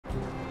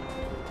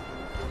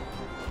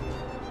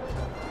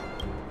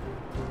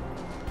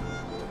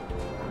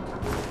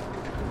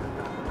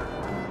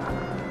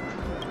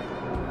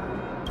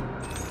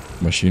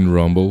Machine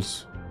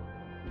rumbles.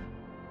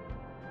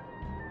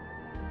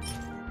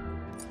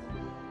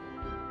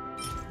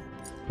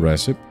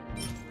 Recipe.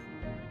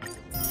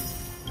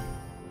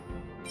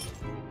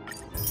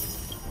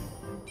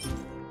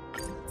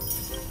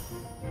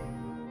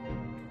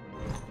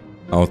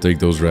 I'll take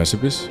those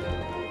recipes.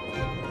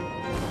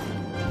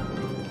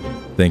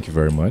 Thank you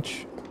very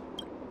much.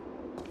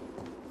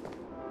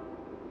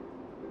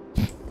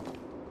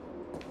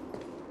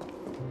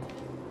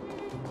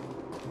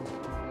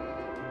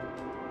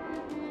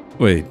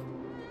 Wait.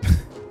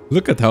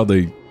 Look at how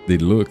they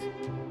look.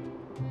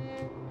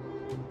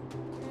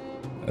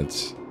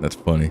 That's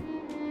funny.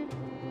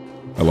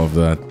 I love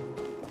that.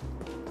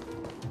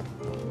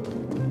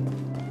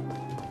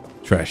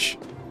 Trash.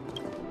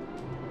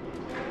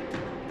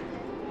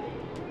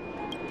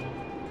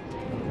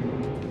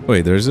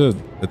 Wait, there's a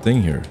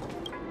thing here.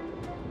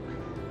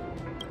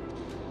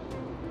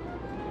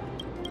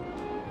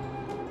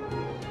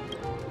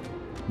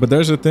 But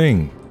there's a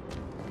thing.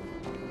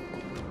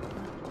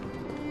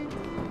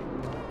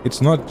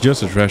 It's not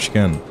just a trash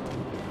can.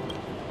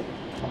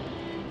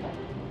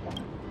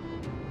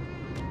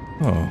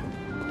 Oh.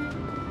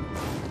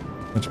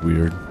 That's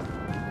weird.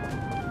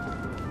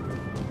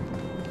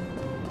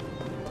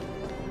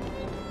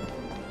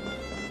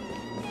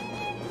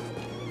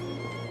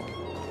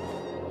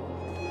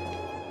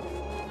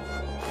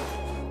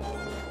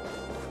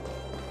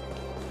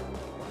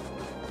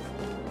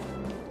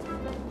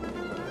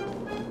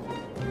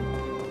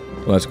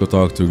 Let's go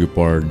talk to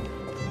Gepard.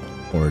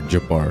 Or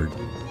Gepard.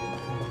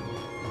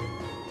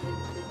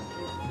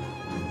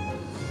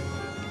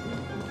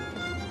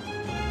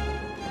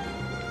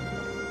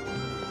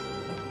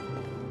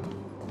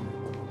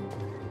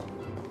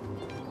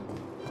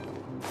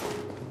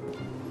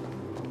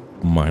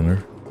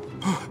 Minor.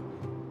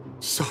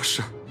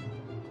 Sasha.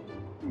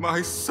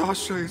 My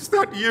Sasha, is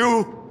that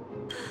you?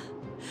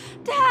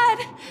 Dad!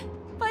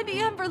 By the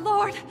Ember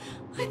Lord,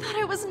 I thought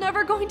I was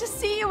never going to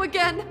see you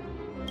again.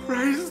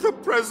 Praise the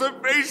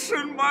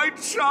preservation, my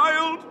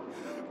child.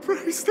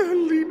 Praise their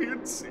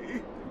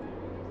leniency.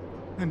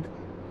 And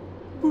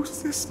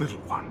who's this little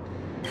one?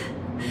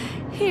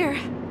 Here,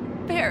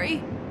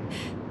 Barry.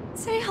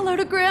 Say hello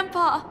to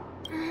Grandpa.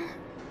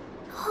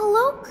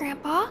 Hello,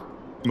 Grandpa.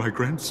 My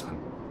grandson.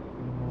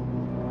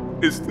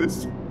 Is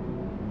this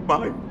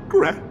my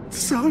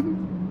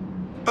grandson?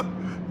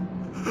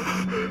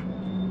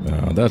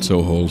 Oh, that's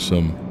so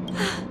wholesome.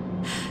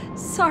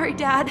 Sorry,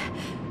 Dad.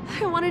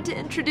 I wanted to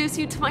introduce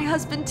you to my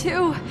husband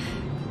too,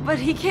 but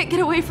he can't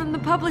get away from the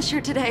publisher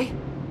today.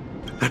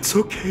 That's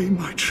okay,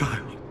 my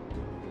child.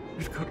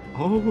 We've got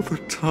all the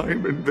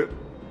time in the...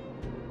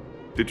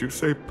 Did you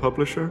say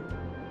publisher?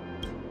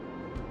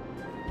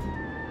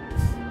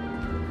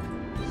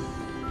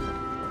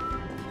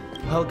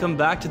 Welcome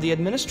back to the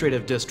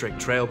administrative district,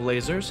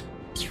 Trailblazers.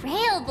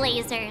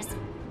 Trailblazers.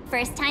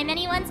 First time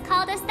anyone's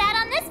called us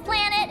that on this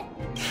planet.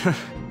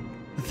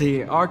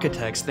 The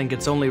architects think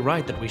it's only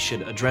right that we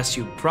should address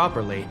you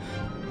properly.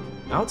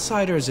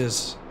 Outsiders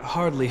is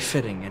hardly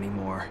fitting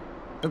anymore.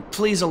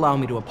 Please allow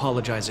me to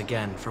apologize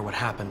again for what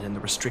happened in the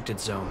restricted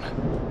zone.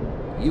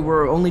 You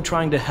were only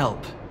trying to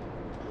help.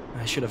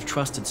 I should have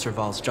trusted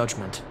Serval's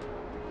judgment.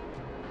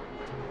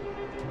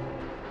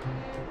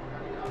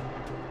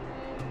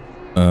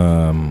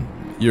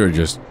 You're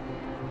just...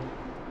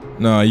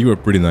 Nah, you were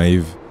pretty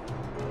naive.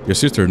 Your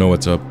sister know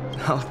what's up.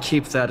 I'll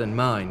keep that in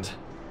mind.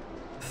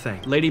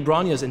 Lady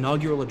Bronya's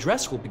inaugural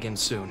address will begin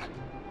soon.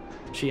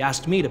 She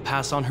asked me to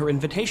pass on her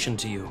invitation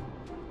to you.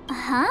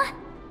 Uh-huh.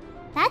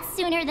 That's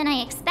sooner than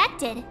I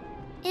expected.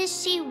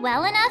 Is she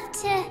well enough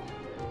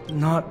to...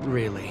 Not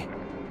really.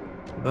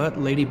 But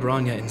Lady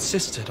Bronya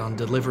insisted on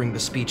delivering the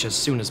speech as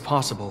soon as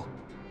possible.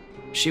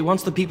 She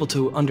wants the people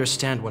to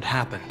understand what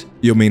happened.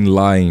 You mean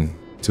lying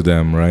to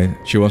them, right?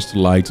 She wants to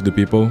lie to the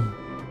people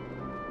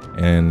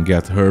and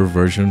get her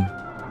version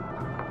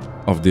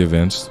of the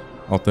events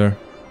out there.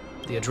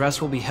 The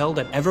address will be held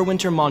at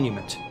Everwinter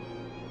Monument.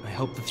 I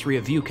hope the three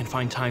of you can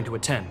find time to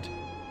attend.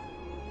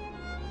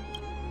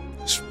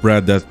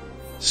 Spread that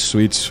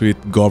sweet,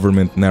 sweet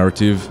government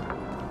narrative.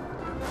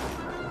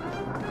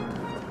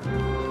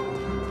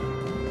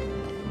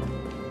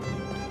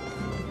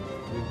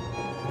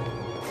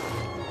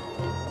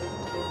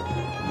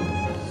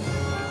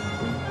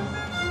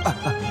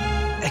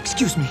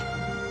 Excuse me.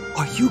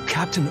 Are you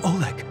Captain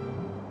Oleg?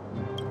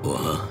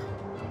 What?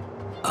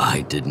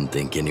 I didn't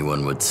think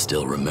anyone would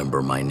still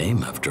remember my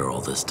name after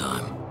all this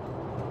time.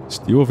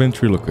 Steel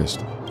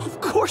ventriloquist. Of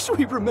course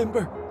we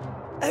remember.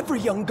 Every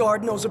young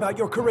guard knows about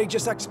your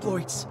courageous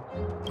exploits.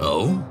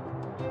 Oh?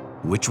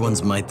 Which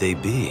ones might they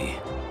be?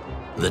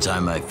 The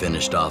time I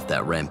finished off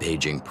that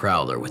rampaging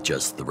prowler with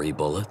just 3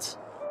 bullets?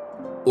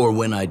 Or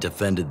when I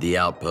defended the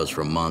outpost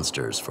from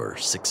monsters for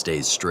 6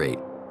 days straight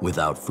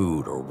without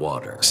food or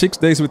water? 6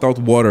 days without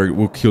water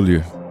will kill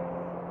you.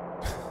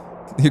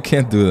 You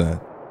can't do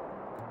that.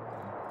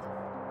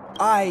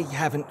 I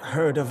haven't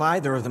heard of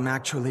either of them,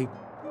 actually.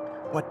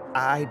 But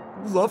I'd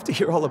love to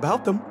hear all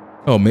about them.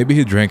 Oh, maybe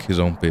he drank his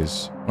own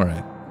piss.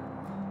 Alright.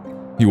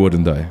 he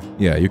wouldn't die.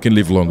 Yeah, you can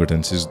live longer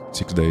than 6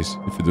 days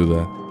if you do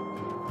that.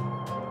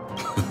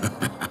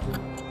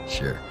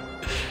 Sure.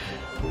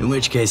 In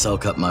which case, I'll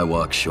cut my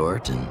walk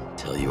short and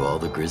tell you all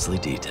the grisly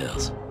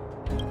details.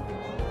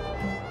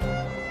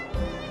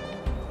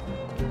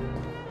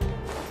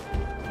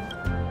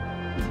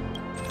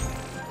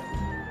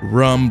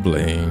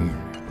 Rumbling.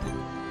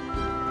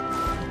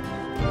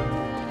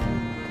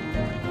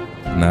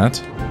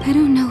 Nat? I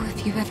don't know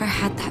if you've ever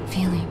had that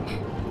feeling.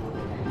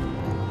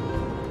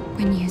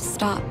 When you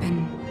stop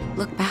and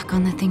look back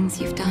on the things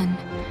you've done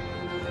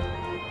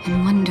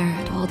and wonder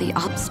at all the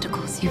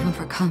obstacles you've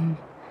overcome,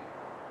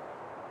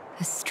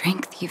 the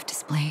strength you've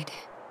displayed,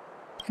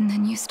 and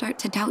then you start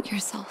to doubt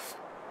yourself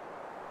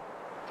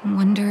and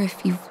wonder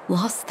if you've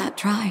lost that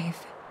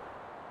drive.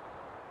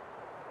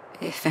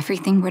 If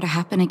everything were to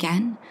happen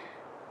again,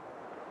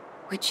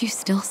 would you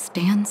still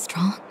stand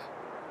strong?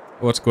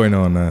 What's going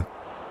on, Nat?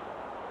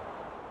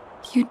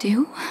 You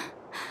do?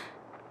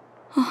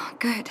 Oh,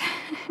 good.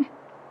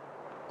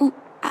 Well,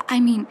 I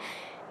mean,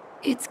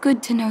 it's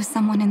good to know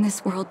someone in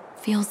this world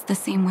feels the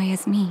same way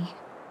as me.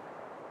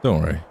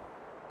 Don't worry.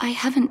 I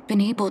haven't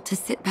been able to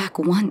sit back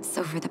once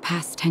over the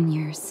past 10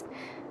 years.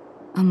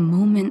 A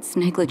moment's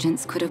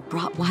negligence could have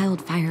brought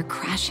wildfire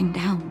crashing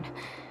down,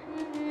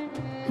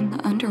 and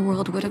the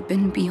underworld would have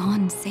been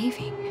beyond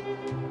saving.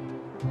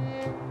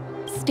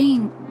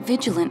 Staying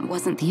vigilant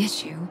wasn't the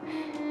issue.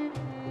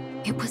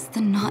 It was the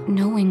not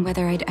knowing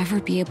whether I'd ever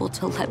be able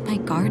to let my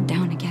guard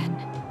down again.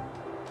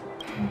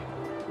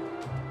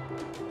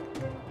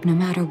 No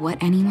matter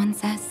what anyone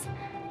says,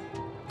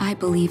 I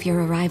believe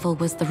your arrival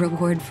was the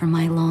reward for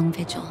my long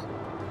vigil.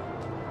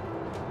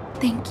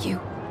 Thank you,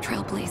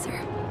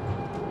 Trailblazer.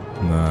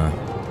 Nah.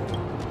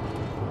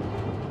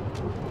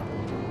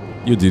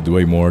 You did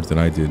way more than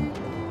I did.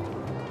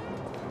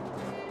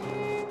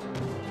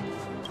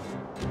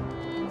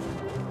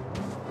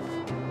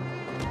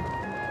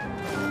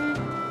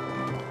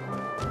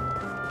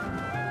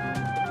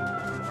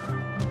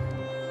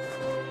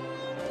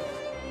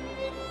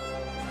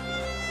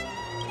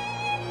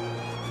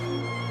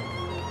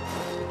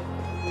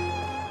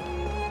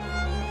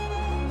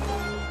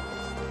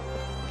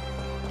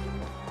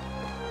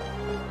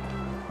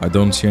 I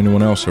don't see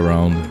anyone else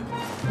around.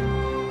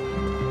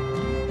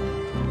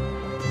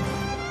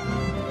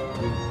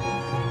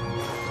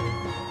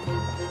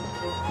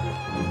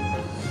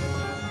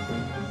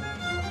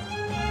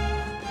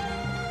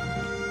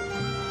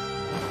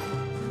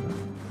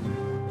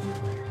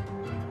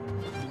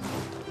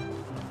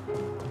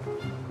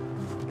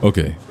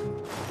 Okay,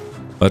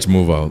 let's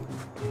move out.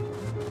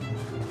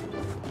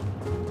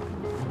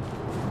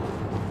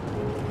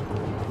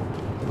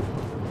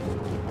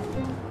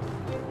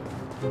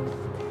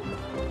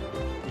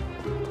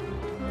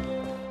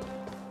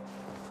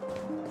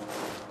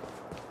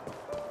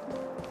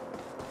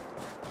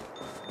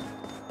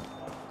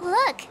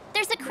 Look,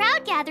 there's a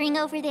crowd gathering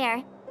over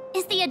there.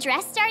 Is the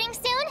address starting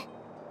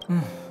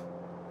soon?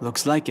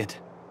 Looks like it.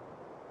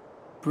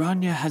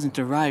 Bronya hasn't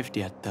arrived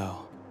yet,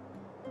 though.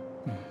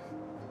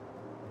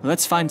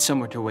 Let's find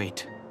somewhere to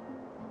wait.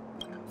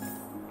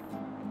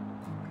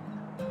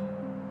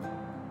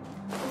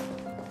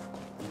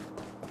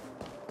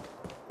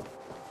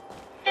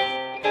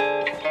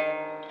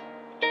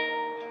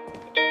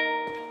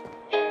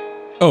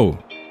 Oh.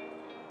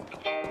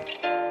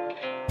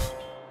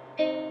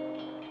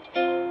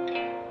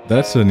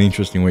 That's an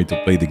interesting way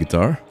to play the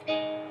guitar.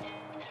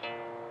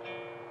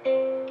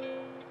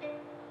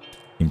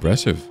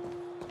 Impressive.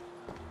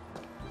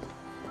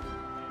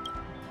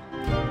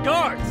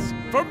 Guards,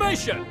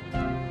 formation!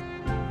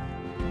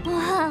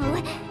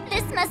 Whoa,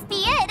 this must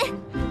be it!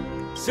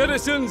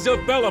 Citizens of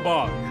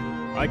Belobog,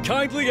 I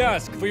kindly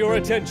ask for your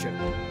attention.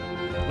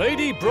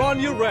 Lady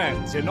Bronya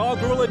Rand's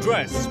inaugural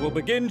address will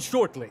begin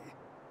shortly.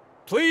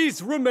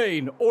 Please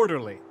remain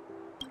orderly.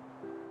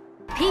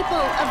 People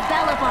of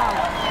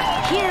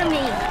Belobog, hear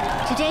me!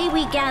 Today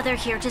we gather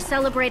here to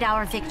celebrate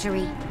our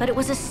victory, but it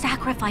was a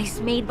sacrifice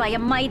made by a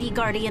mighty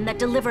guardian that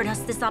delivered us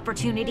this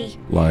opportunity.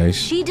 Lies.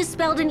 She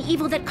dispelled an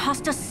evil that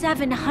cost us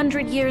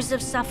 700 years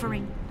of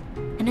suffering.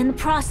 And in the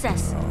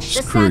process,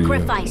 the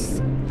sacrifice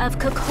of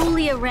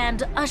Cocolia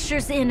Rand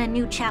ushers in a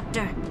new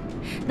chapter.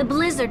 The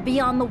blizzard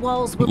beyond the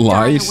walls will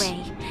die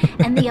away,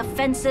 and the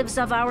offensives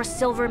of our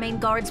Silvermane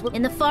guards will...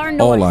 In the far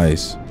north, all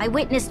lies. I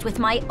witnessed with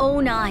my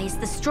own eyes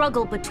the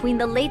struggle between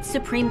the late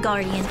Supreme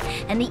Guardian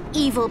and the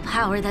evil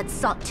power that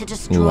sought to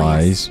destroy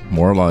lies. us.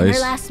 More lies. In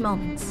their last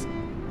moments,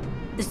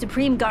 the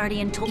Supreme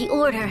Guardian told the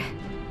order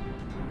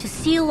to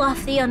seal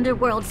off the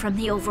underworld from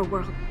the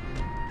overworld.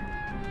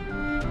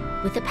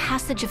 With the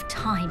passage of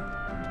time,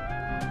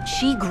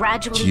 she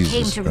gradually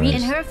came to read.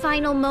 In her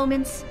final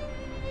moments,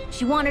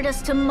 she wanted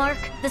us to mark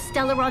the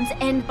Stellaron's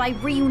end by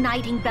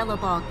reuniting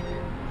Belobog.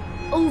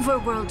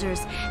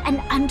 Overworlders and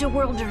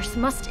Underworlders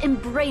must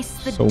embrace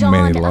the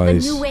dawn of a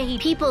new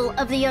age. People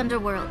of the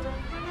Underworld,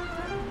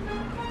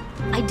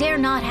 I dare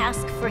not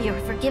ask for your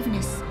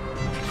forgiveness.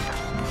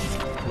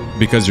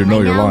 Because you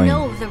know you're lying. I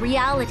now know the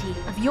reality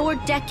of your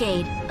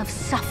decade of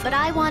suffering. But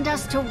I want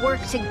us to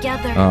work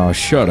together. Oh,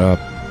 shut up.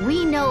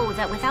 We know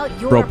that without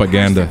your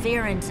Propaganda.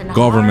 perseverance and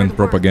Government hard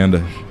work,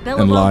 propaganda.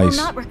 Belobog And lies.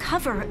 will not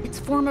recover its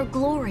former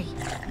glory.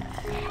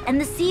 And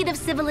the seed of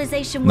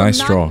civilization will Nice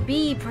not straw.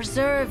 be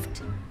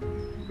preserved.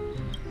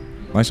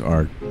 Nice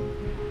art.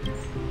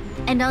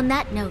 And on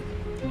that note,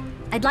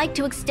 I'd like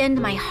to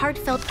extend my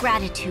heartfelt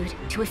gratitude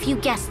to a few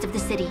guests of the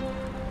city.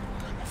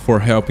 For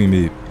helping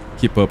me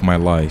keep up my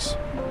lies.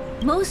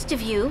 Most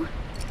of you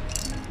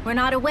were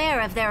not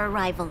aware of their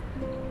arrival.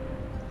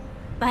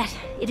 But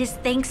it is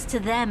thanks to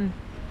them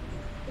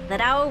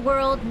that our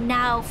world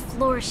now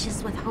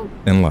flourishes with hope.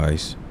 And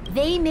lies.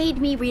 They made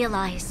me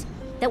realize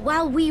that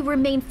while we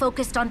remain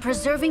focused on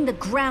preserving the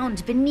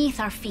ground beneath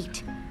our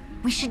feet,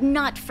 we should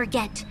not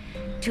forget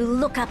to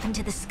look up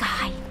into the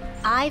sky.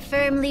 I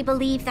firmly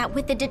believe that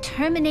with the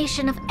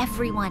determination of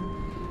everyone,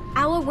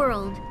 our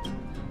world,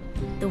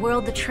 the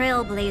world the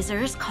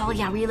Trailblazers call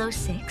Yarilo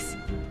 6,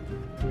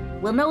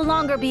 will no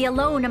longer be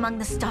alone among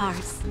the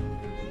stars.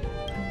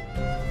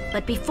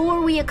 But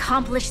before we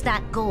accomplish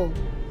that goal,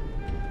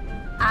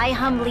 I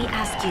humbly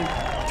ask you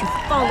to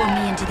follow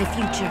me into the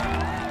future.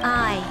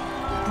 I,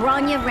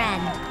 Bronya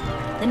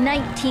Rand, the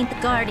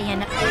 19th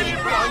Guardian of... Lady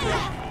Bronya!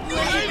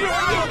 Lady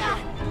Bronya!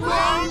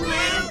 Long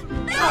live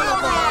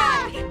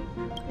Belobog!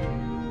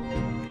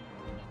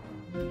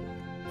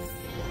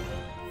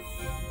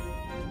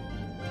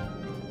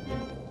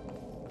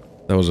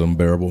 That was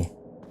unbearable.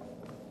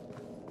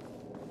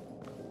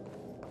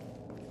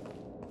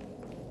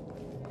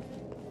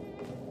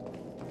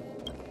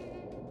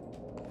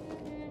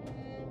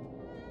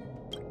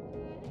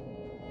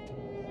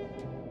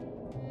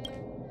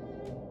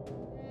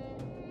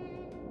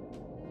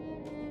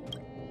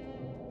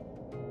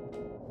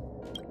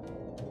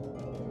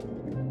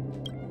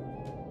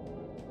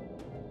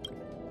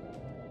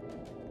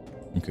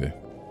 Okay.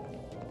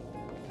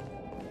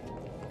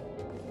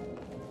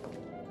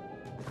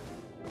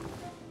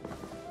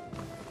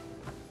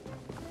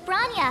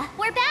 Bronya,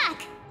 we're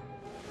back!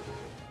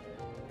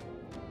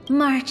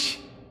 March,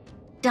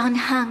 Don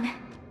Hung,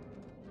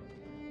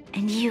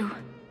 and you.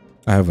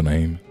 I have a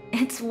name.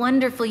 It's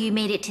wonderful you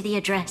made it to the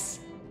address.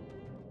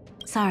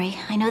 Sorry,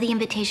 I know the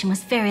invitation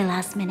was very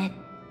last minute,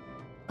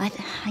 but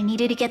I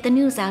needed to get the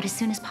news out as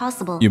soon as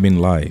possible. You mean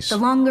lies? The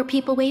longer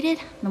people waited,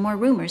 the more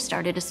rumors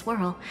started to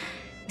swirl.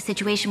 The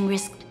situation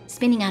risked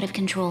spinning out of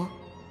control.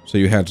 So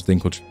you had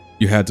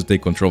to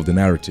take control of the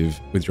narrative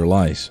with your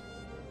lies.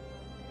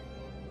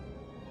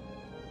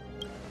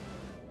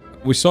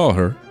 We saw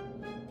her.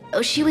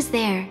 Oh, she was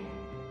there.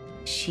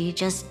 She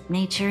just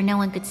made sure no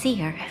one could see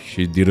her.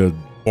 She did a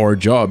poor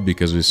job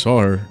because we saw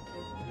her.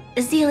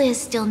 Azela is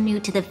still new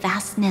to the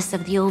vastness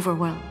of the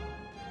overworld.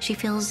 She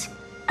feels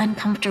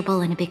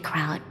uncomfortable in a big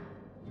crowd.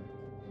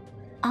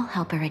 I'll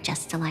help her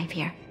adjust to life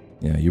here.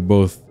 Yeah, you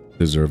both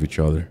deserve each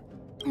other.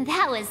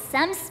 That was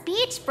some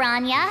speech,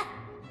 Bronya.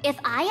 If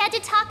I had to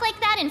talk like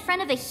that in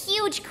front of a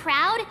huge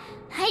crowd,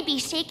 I'd be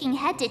shaking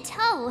head to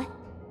toe.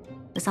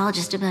 It was all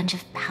just a bunch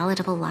of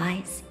palatable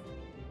lies.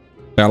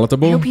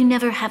 Palatable? I hope you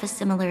never have a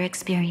similar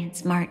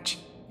experience, March.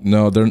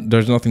 No,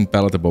 there's nothing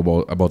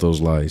palatable about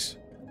those lies.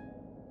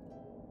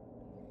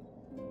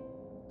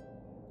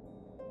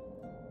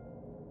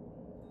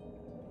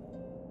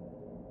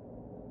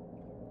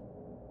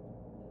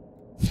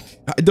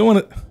 I don't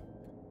want to...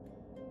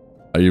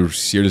 Are you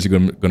seriously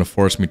gonna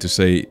force me to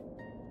say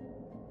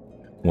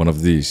one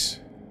of these?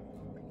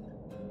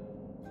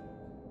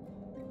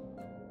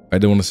 I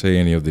don't want to say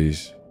any of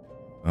these.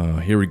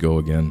 Here we go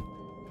again.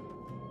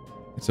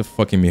 It's a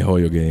fucking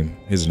MiHoYo game,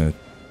 isn't it?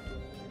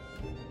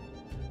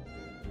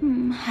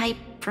 I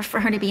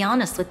prefer to be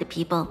honest with the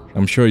people.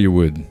 I'm sure you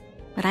would.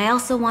 But I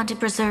also want to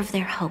preserve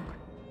their hope.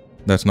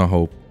 That's not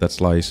hope, that's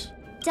lies.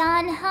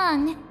 Don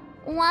Hung,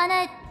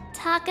 wanna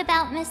talk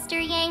about Mr.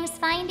 Yang's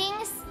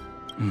findings?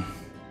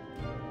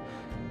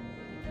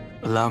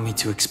 Allow me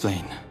to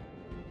explain.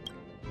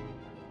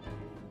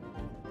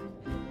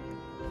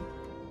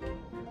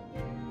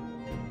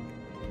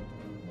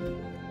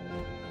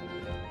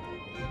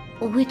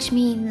 Which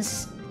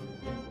means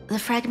the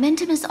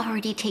Fragmentum has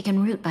already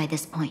taken root by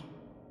this point.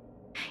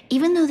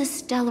 Even though the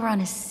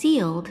Stellaron is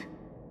sealed,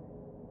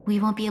 we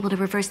won't be able to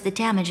reverse the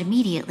damage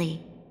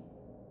immediately.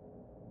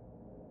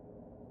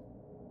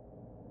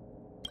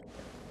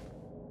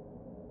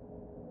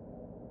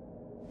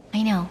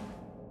 I know.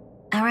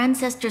 Our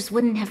ancestors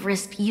wouldn't have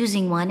risked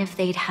using one if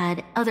they'd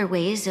had other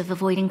ways of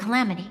avoiding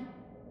calamity.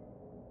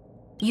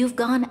 You've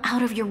gone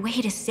out of your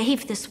way to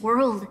save this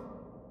world.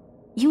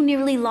 You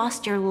nearly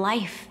lost your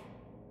life.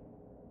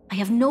 I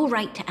have no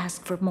right to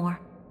ask for more.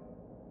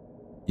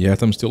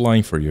 Yet I'm still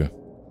lying for you.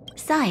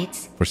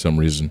 Besides, for some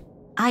reason,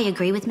 I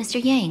agree with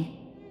Mr. Yang.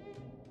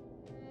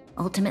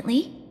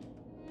 Ultimately,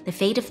 the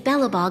fate of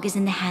Belobog is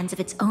in the hands of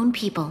its own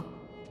people.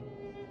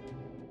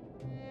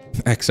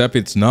 Except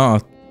it's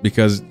not,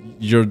 because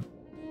you're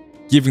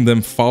giving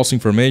them false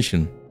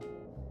information.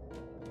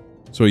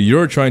 So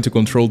you're trying to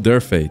control their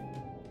fate.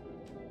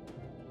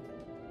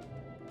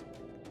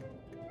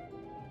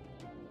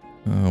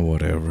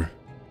 Whatever.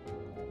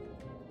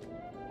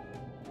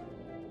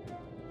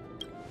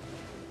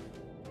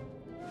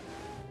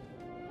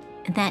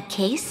 In that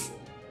case,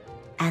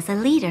 as a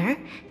leader,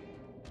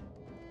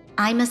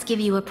 I must give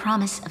you a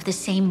promise of the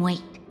same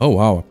weight. Oh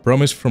wow, a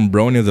promise from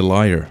Bronya the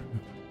Liar.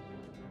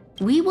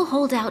 We will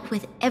hold out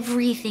with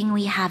everything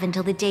we have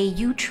until the day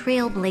you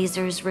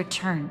Trailblazers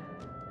return.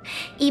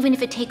 Even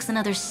if it takes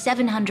another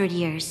 700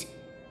 years,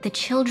 the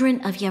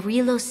children of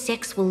Yarilo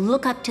 6 will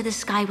look up to the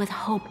sky with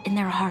hope in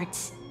their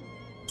hearts.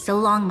 So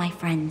long, my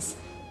friends.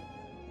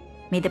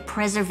 May the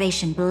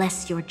preservation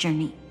bless your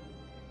journey.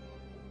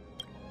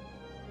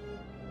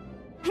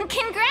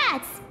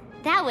 Congrats!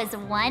 That was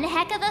one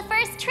heck of a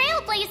first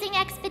trailblazing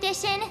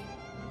expedition.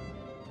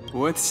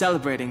 Worth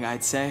celebrating,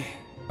 I'd say.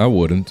 I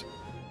wouldn't.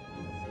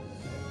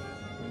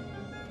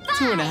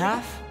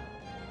 2.5?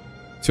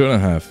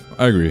 2.5.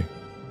 I agree.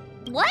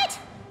 What?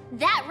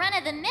 That run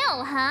of the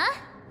mill, huh?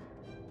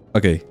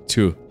 Okay,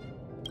 2.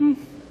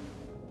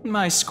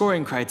 My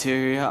scoring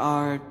criteria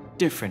are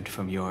different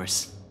from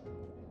yours.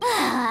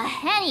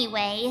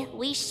 Anyway,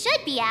 we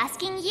should be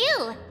asking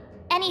you.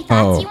 Any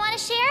thoughts you want to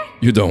share?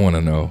 You don't want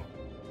to know.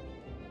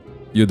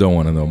 You don't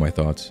want to know my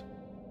thoughts.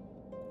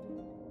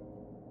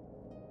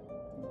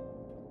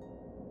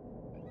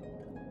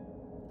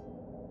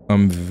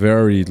 I'm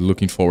very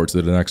looking forward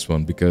to the next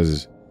one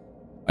because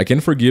I can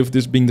forgive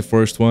this being the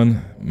first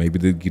one. Maybe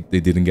they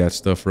didn't get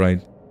stuff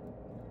right.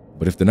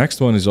 But if the next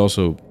one is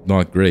also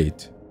not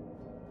great,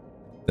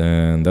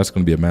 then that's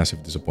going to be a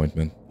massive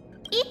disappointment.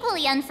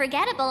 Equally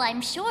unforgettable,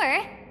 I'm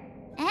sure.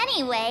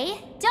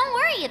 Anyway, don't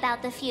worry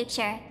about the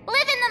future.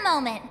 Live in the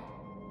moment.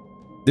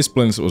 This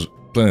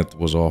planet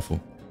was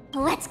awful.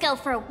 Let's go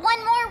for one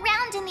more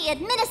round in the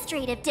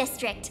administrative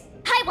district.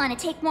 I want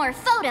to take more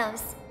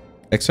photos.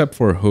 Except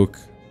for Hook,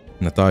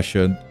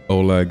 Natasha,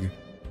 Oleg,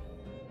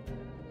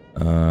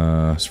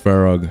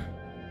 Svarog.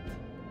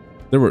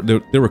 They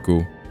were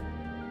cool.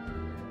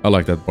 I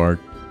like that part.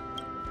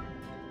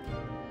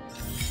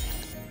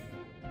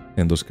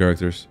 And those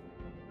characters.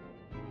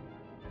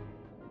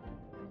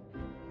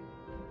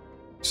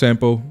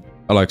 Sampo.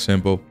 I like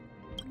Sampo.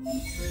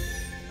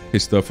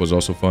 His stuff was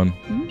also fun.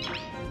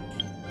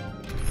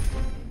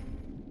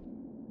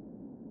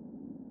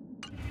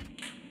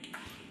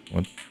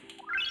 What?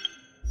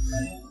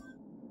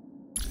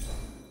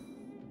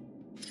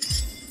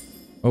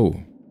 Oh.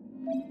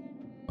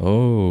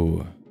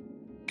 Oh.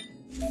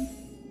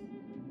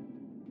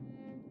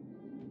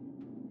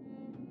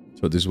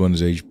 So this one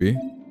is HP.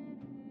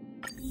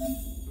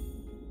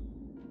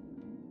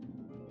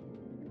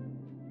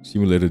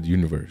 Simulated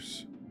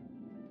universe.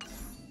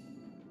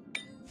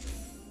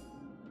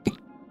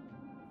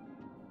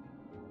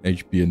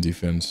 HP and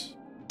defense.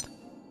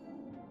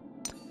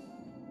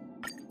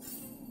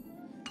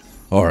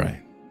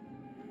 Alright.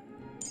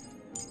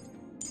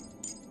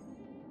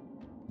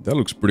 That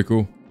looks pretty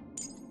cool.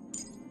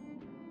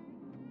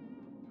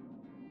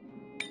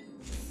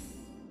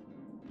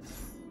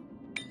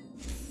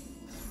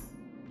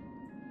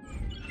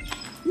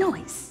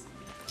 Noise.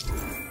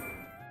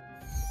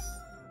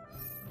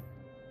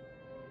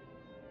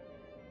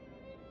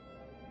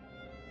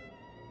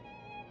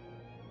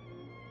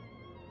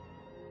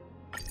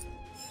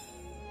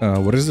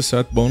 What is the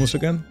set bonus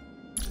again?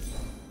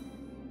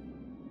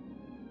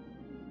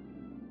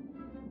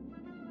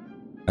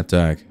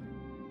 Attack.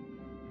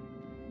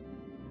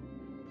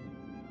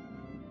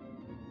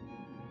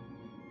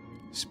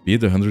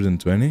 Speed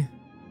 120?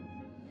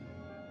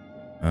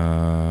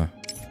 I'm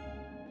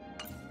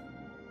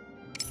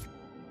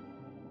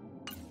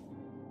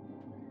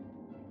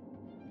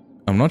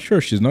not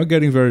sure. She's not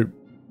getting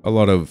a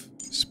lot of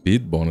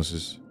speed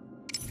bonuses.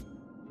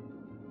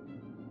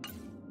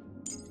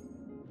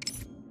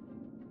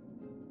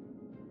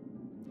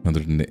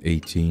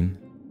 $118.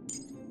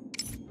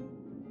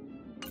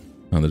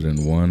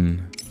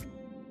 101.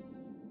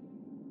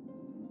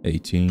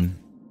 18.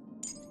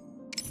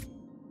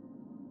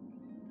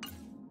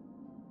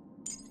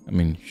 I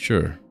mean,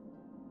 sure.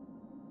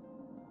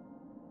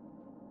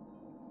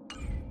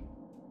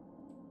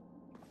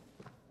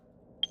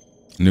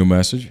 New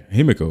message.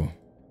 Himiko.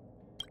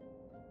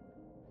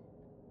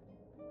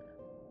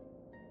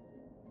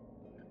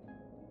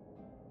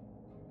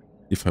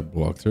 If I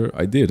blocked her,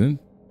 I didn't.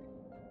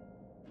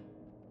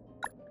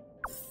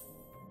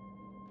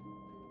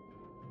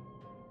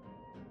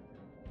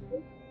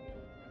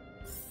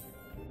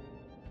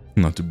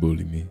 Not to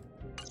bully me.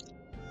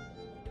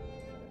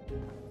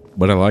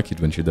 But I like it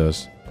when she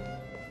does.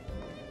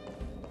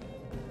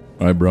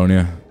 Alright,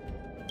 Bronya.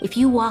 If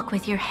you walk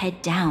with your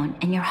head down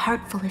and your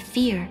heart full of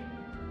fear,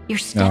 your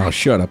step. Oh,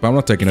 shut up. I'm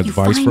not taking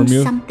advice find from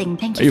you. Something,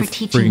 thank Are you you for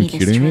teaching me freaking this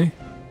kidding trip.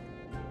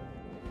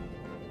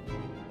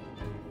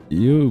 me?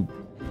 You...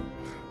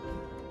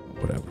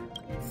 Whatever.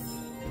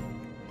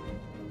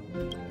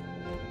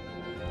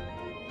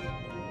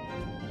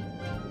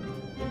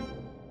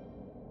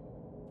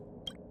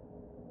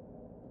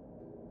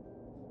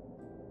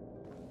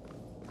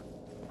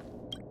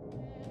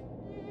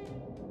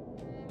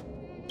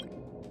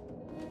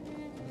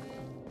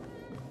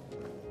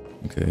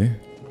 Okay.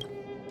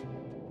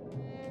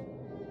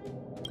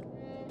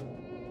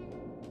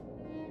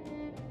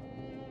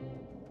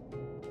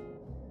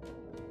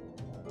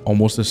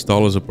 almost as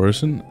tall as a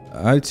person.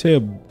 I'd say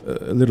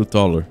a little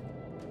taller.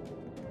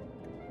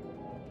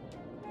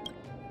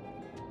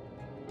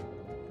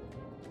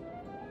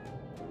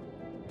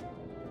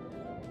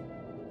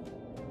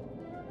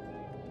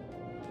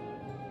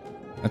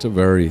 That's a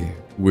very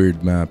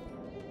weird map.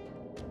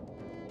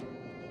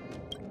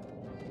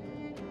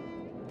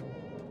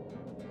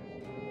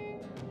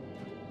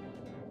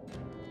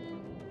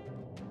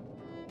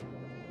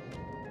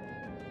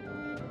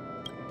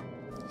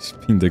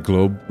 Spin the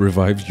globe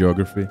revives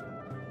geography.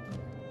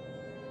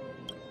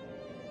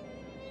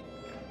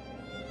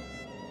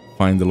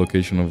 Find the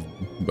location of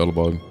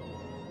Belobog.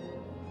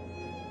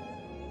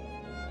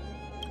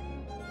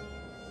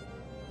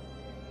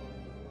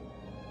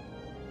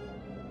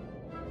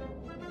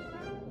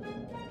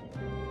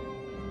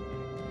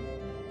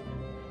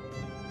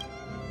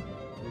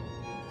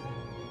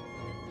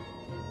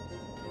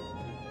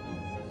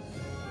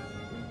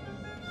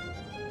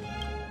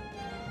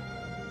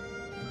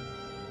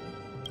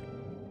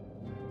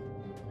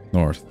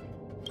 North.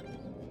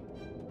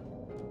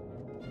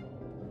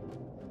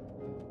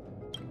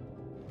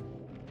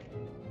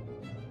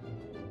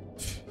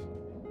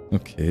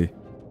 Okay.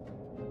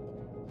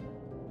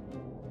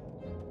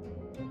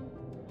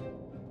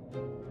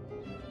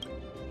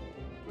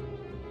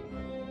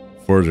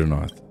 Further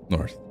north.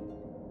 North.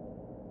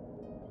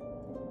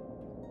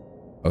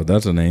 Oh,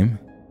 that's a name.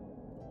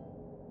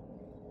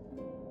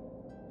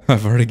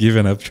 I've already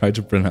given up trying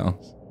to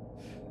pronounce.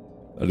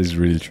 That is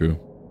really true.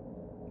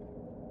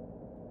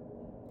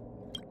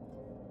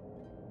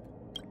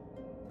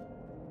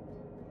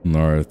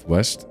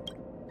 Northwest.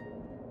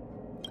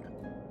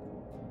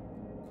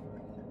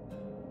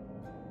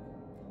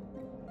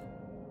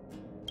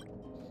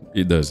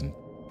 It doesn't.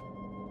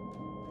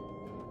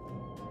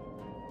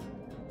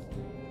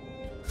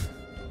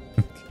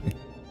 Okay.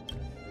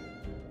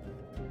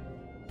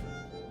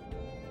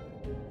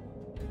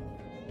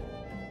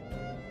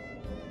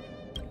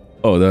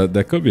 Oh,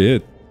 that could be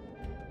it.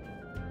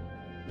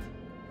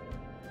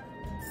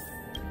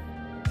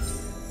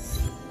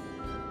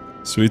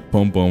 Sweet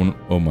Pom Pom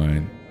O'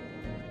 Mine.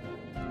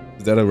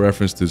 Is that a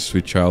reference to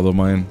Sweet Child O'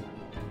 Mine?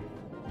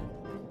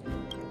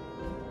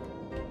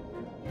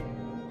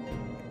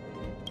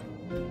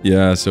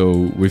 Yeah, so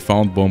we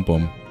found Pom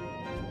Pom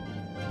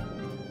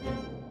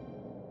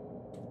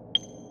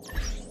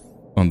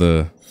on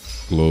the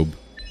globe.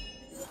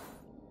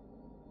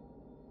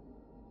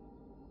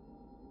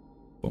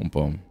 Pom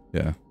Pom,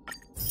 yeah.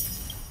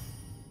 It's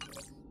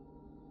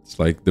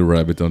like the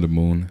rabbit on the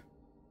moon.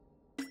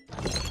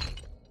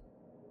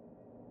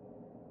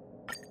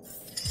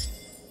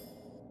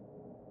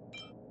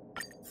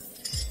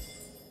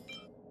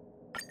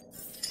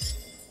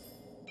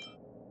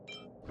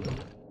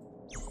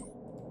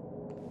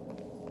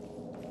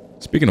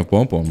 Speaking of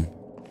Pom Pom,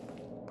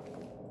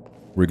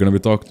 we're gonna be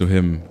talking to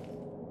him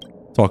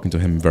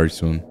very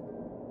soon.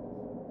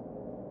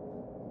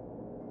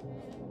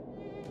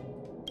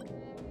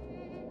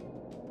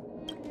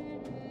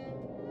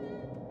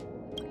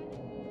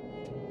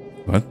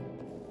 What?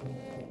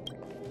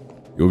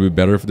 It would be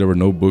better if there were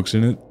no books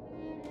in it?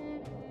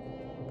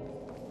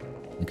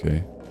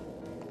 Okay.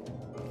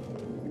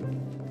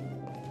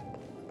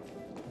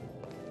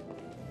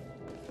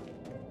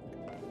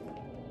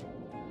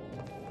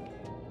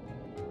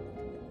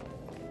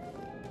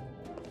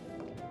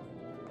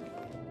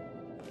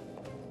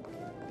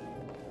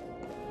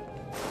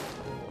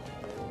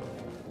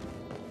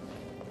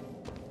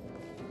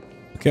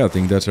 Okay, I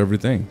think that's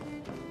everything.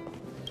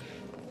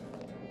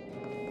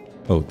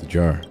 Oh, the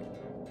jar.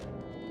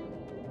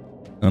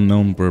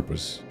 Unknown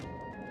purpose.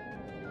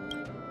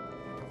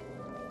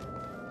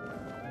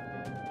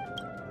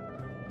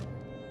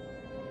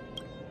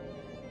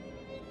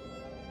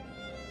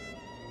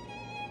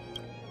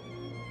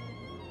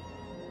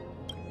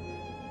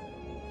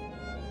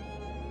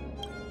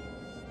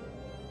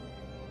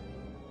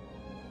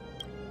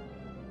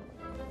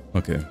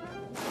 Okay.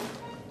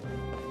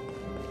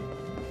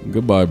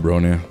 Goodbye,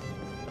 Bronya.